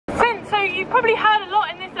you've probably heard a lot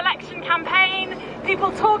in this election campaign,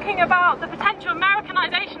 people talking about the potential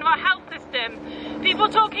Americanization of our health system, people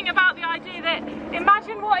talking about the idea that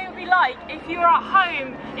imagine what it would be like if you were at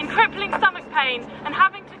home in crippling stomach pain and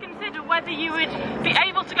having to consider whether you would be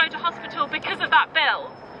able to go to hospital because of that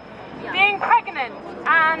bill. Being pregnant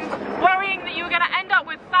and worrying that you were going to end up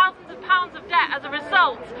with thousands of pounds of debt as a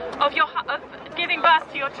result of giving birth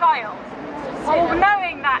to your child. Or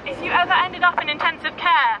knowing that if you ever ended up in intensive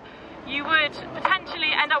care, you would potentially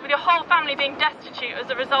end up with your whole family being destitute as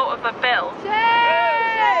a result of a bill.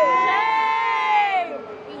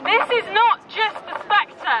 This is not just the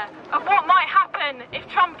spectre of what might happen if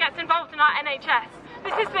Trump gets involved in our NHS.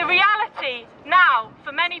 This is the reality now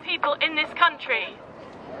for many people in this country.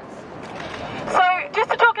 So just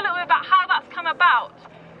to talk a little bit about how that's come about.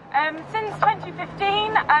 Since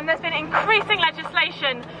 2015, there's been increasing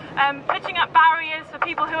legislation putting up barriers for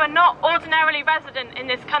people who are not ordinarily resident in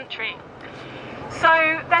this country. So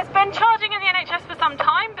there's been charging in the NHS for some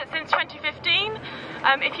time, but since 2015,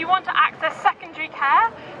 if you want to access secondary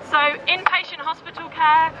care, so inpatient hospital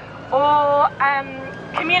care or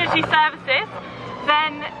community services,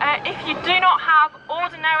 then if you do not have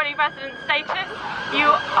ordinarily resident status, you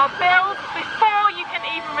are billed before you can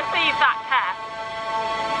even receive that care.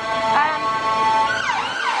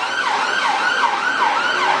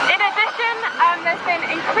 In addition, there's been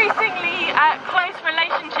increasingly close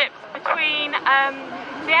relationships between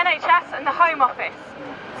the NHS and the Home Office.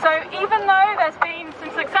 So even though there's been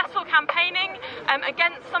some successful campaigning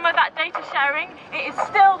against some of that data sharing, it is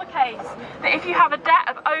still the case that if you have a debt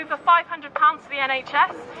of over £500 to the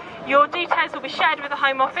NHS, your details will be shared with the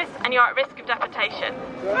Home Office and you're at risk of deportation.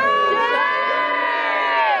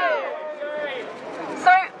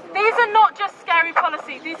 So these are not just scary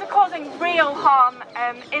policies, these are causing real harm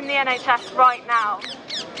in the NHS right now.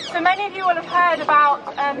 So many of you will have heard about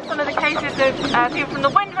some of the cases of people from the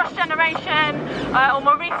Windrush generation, or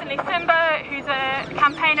more recently Simba, who's a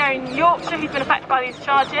campaigner in Yorkshire who's been affected by these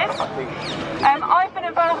charges. I've been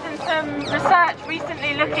involved in some research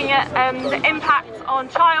recently looking at the impacts on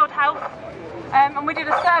child health, and we did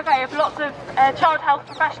a survey of lots of child health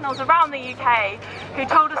professionals around the UK who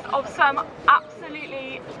told us of some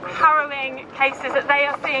absolutely harrowing cases that they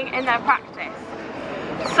are seeing in their practice.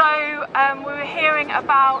 So we were hearing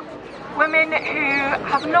about women who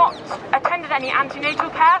have not attended any antenatal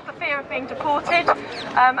care for fear of being deported,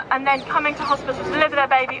 and then coming to hospital to deliver their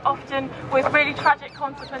baby, often with really tragic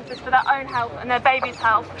consequences for their own health and their baby's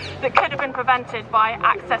health that could have been prevented by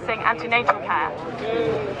accessing antenatal care.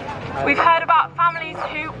 We've heard about families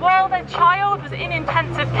who, while their child was in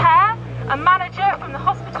intensive care, a manager from the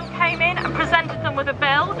hospital came in and presented them with a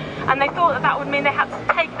bill, and they thought that that would mean they had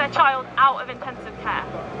to take their child out of intensive care.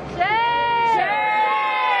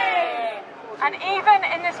 And even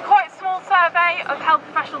in this quite small survey of health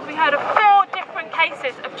professionals, we heard of 4 different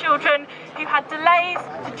cases of children who had delays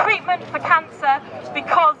to treatment for cancer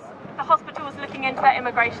because the hospital was looking into their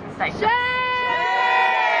immigration status.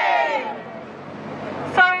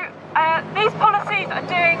 So these policies are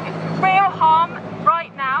doing real harm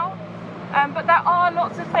right now. But there are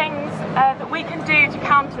lots of things that we can do to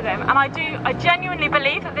counter them, and I genuinely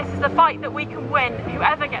believe that this is a fight that we can win,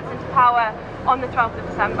 whoever gets into power on the 12th of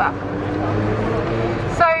December.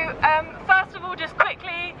 So first of all, just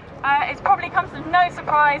quickly, it probably comes as no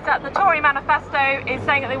surprise that the Tory manifesto is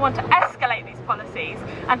saying that they want to escalate these policies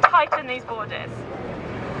and tighten these borders.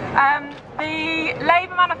 The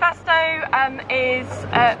Labour manifesto is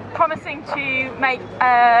promising to make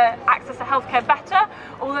access to healthcare better,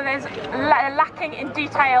 although there's lacking in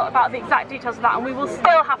detail about the exact details of that, and we will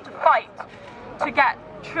still have to fight to get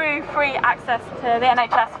true free access to the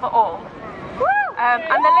NHS for all. And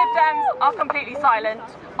the Lib Dems are completely silent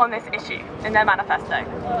on this issue in their manifesto.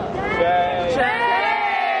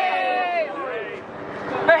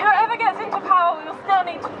 But whoever gets into power, we will still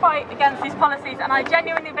need to fight against these policies, and I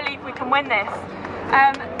genuinely believe we can win this.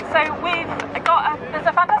 So there's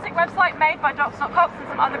a fantastic website made by Docs Not Cops and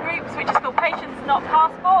some other groups, which is called Patients Not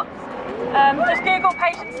Passports. Just Google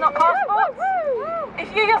Patients Not Passports.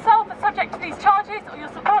 If you yourself are subject to these charges, or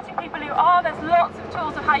you're supporting people who are, there's lots of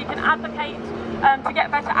tools of how you can advocate to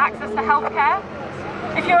get better access to healthcare.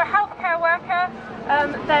 If you're a healthcare worker,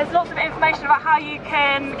 there's lots of information about how you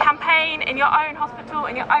can campaign in your own hospital,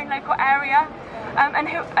 in your own local area,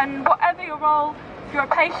 and whatever your role, if you're a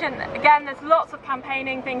patient, again, there's lots of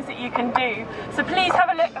campaigning things that you can do. So please have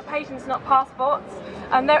a look at Patients Not Passports.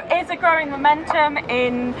 There is a growing momentum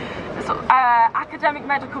in academic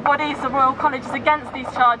medical bodies, the Royal College is against these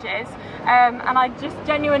charges, and I just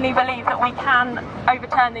genuinely believe that we can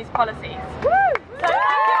overturn these policies. So,